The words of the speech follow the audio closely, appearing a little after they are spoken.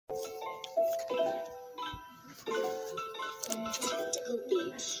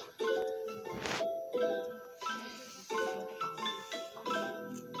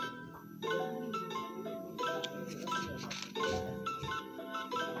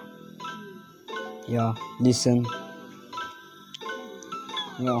Yo, listen.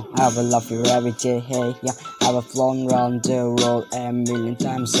 Yo, I will love you every day. Hey, yeah, I've flown around the world a million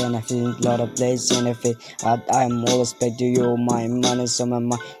times and I feel a lot of places and I feel that I'm always back to you. My money's on my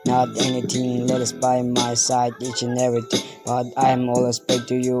mind, not anything. Let us by my side each and every day. But I'm always back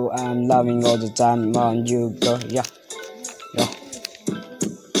to you. I'm loving all the time on you, girl. Yeah, yeah.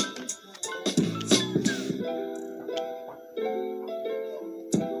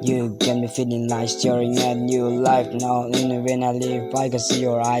 You get me feeling like staring at new life now. And when I leave, I can see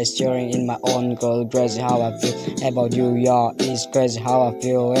your eyes staring in my own girl. Crazy how I feel about you, yeah. It's crazy how I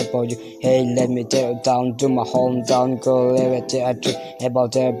feel about you. Hey, let me take you down to my hometown, girl. Every day I dream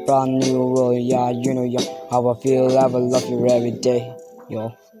about a brand new world, yeah. You know, yeah, how I feel. I will love you every day,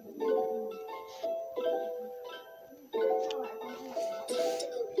 yo.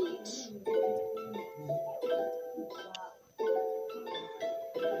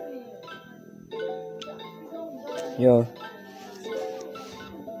 Yo.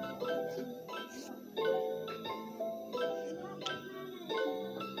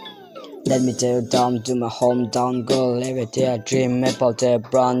 Let me take you down to my hometown, girl. Every day I dream about a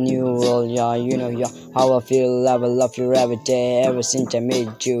brand new world, yeah. You know, yeah, how I feel. I will love you every day. Ever since I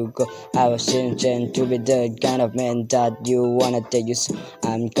met you, girl, I was intended to be the kind of man that you wanna take you. So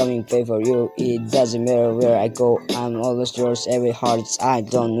I'm coming pay for you. It doesn't matter where I go. I'm always yours. Every heart I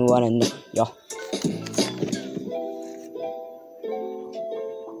don't wanna know, yeah.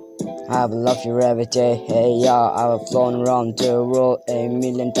 I will love you every day, hey yeah. I've flown around the world a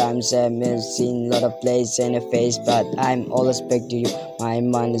million times. I've seen a lot of places and a face, but I'm always back to you. My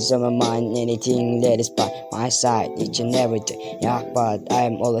mind is on my mind, anything that is by my side each and every day, yeah. But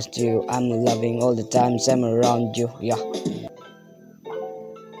I'm always to you. I'm loving all the times I'm around you, yeah.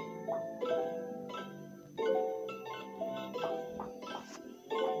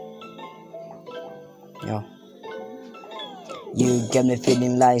 Yeah. You get me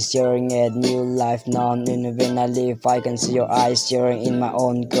feeling like staring at new life now. And when I leave, I can see your eyes staring in my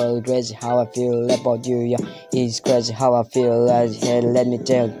own girl. Crazy how I feel about you, yeah. It's crazy how I feel. Hey, let me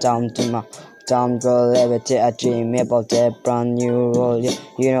tell down to my town, girl. Every day I dream about that brand new world, yeah.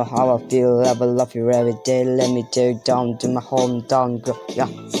 You know how I feel. I will love you every day. Let me take down to my hometown, girl, yeah.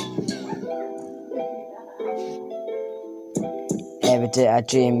 Every day I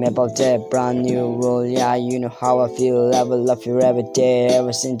dream about that brand new world, yeah. You know how I feel. I will love you every day.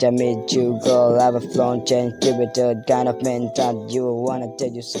 Ever since I met you, girl, I've flown changed to be the kind of man that you wanna tell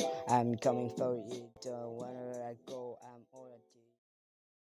you. So I'm coming for it.